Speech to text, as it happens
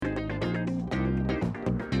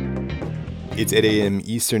It's 8 a.m.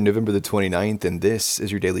 Eastern, November the 29th, and this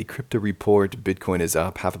is your daily crypto report. Bitcoin is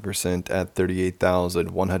up 0.5% at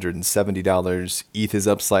 $38,170. ETH is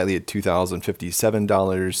up slightly at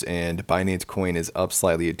 $2,057, and Binance Coin is up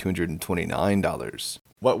slightly at $229.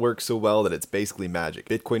 What works so well that it's basically magic?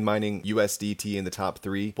 Bitcoin mining, USDT in the top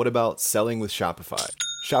 3. What about selling with Shopify?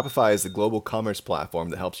 Shopify is the global commerce platform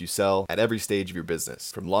that helps you sell at every stage of your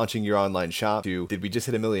business. From launching your online shop to, did we just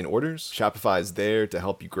hit 1 million orders? Shopify is there to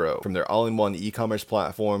help you grow. From their all-in-one e-commerce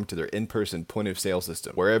platform to their in-person point-of-sale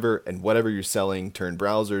system. Wherever and whatever you're selling, turn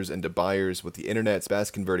browsers into buyers with the internet's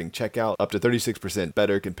best converting checkout, up to 36%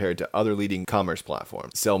 better compared to other leading commerce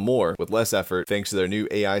platforms. Sell more with less effort thanks to their new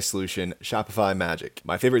AI solution, Shopify Magic.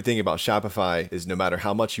 My favorite thing about Shopify is no matter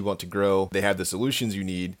how much you want to grow, they have the solutions you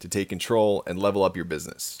need to take control and level up your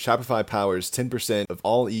business. Shopify powers 10% of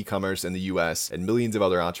all e-commerce in the US and millions of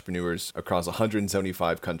other entrepreneurs across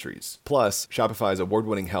 175 countries. Plus, Shopify's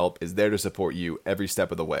award-winning help is there to support you every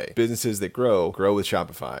step of the way. Businesses that grow with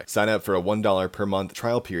Shopify. Sign up for a $1 per month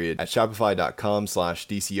trial period at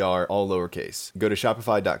shopify.com/DCR, all lowercase. Go to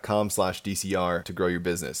shopify.com/DCR to grow your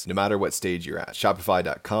business, no matter what stage you're at.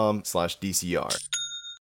 Shopify.com/DCR.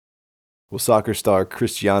 Well, soccer star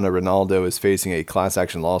Cristiano Ronaldo is facing a class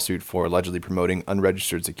action lawsuit for allegedly promoting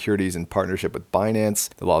unregistered securities in partnership with Binance.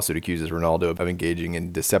 The lawsuit accuses Ronaldo of engaging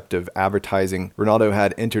in deceptive advertising. Ronaldo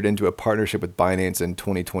had entered into a partnership with Binance in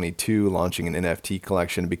 2022, launching an NFT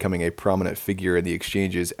collection and becoming a prominent figure in the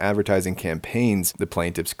exchange's advertising campaigns. The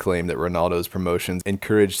plaintiffs claim that Ronaldo's promotions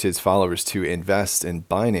encouraged his followers to invest in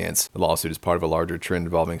Binance. The lawsuit is part of a larger trend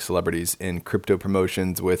involving celebrities in crypto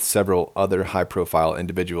promotions, with several other high-profile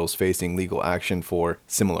individuals facing legal action for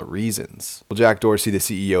similar reasons. Well, Jack Dorsey, the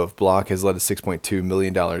CEO of Block, has led a $6.2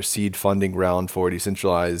 million seed funding round for a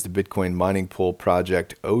decentralized Bitcoin mining pool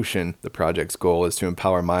project, Ocean. The project's goal is to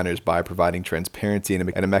empower miners by providing transparency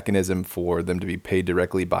and a mechanism for them to be paid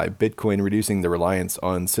directly by Bitcoin, reducing the reliance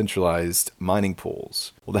on centralized mining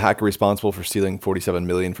pools. Well, the hacker responsible for stealing $47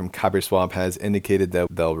 million from KyberSwap has indicated that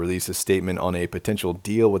they'll release a statement on a potential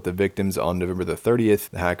deal with the victims on November the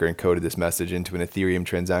 30th. The hacker encoded this message into an Ethereum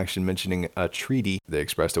transaction mentioning a treaty. They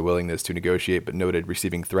expressed a willingness to negotiate, but noted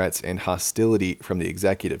receiving threats and hostility from the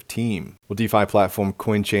executive team. Well, DeFi platform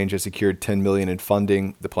CoinChange has secured $10 million in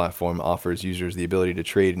funding. The platform offers users the ability to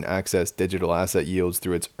trade and access digital asset yields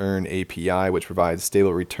through its Earn API, which provides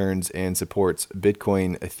stable returns and supports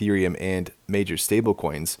Bitcoin, Ethereum, and major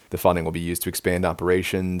stablecoins. The funding will be used to expand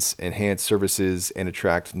operations, enhance services, and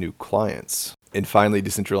attract new clients. And finally,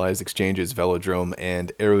 decentralized exchanges Velodrome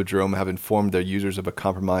and Aerodrome have informed their users of a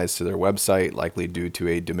compromise to their website, likely due to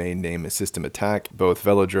a domain name system attack. Both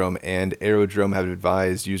Velodrome and Aerodrome have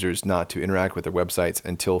advised users not to interact with their websites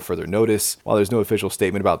until further notice. While there's no official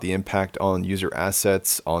statement about the impact on user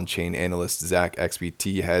assets, on-chain analyst Zach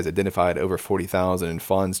XBT has identified over $40,000 in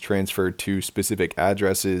funds transferred to specific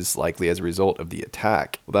addresses, likely as a result of the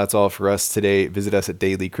attack. Well, that's all for us today. Visit us at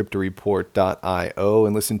dailycryptoreport.io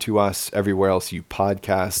and listen to us everywhere else you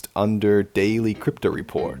podcast under Daily Crypto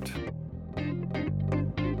Report.